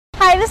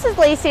Hi, this is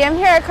Lacey. I'm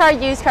here at Car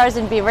Used Cars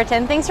in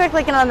Beaverton. Thanks for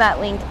clicking on that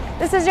link.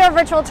 This is your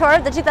virtual tour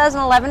of the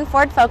 2011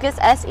 Ford Focus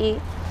SE.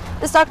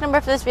 The stock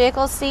number for this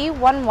vehicle is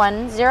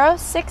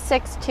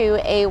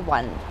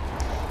C110662A1.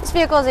 This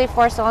vehicle is a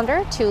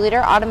 4-cylinder,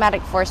 2-liter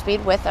automatic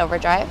 4-speed with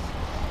overdrive.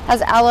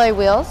 Has alloy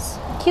wheels,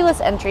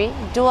 keyless entry,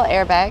 dual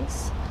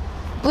airbags,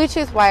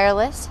 Bluetooth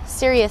wireless,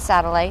 Sirius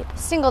satellite,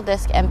 single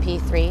disc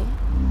MP3,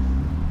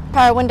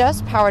 power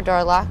windows, power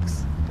door locks.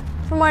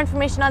 For more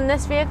information on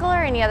this vehicle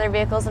or any other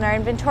vehicles in our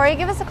inventory,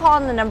 give us a call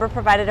on the number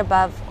provided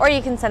above, or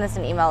you can send us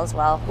an email as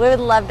well. We would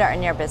love to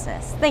earn your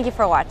business. Thank you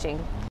for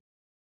watching.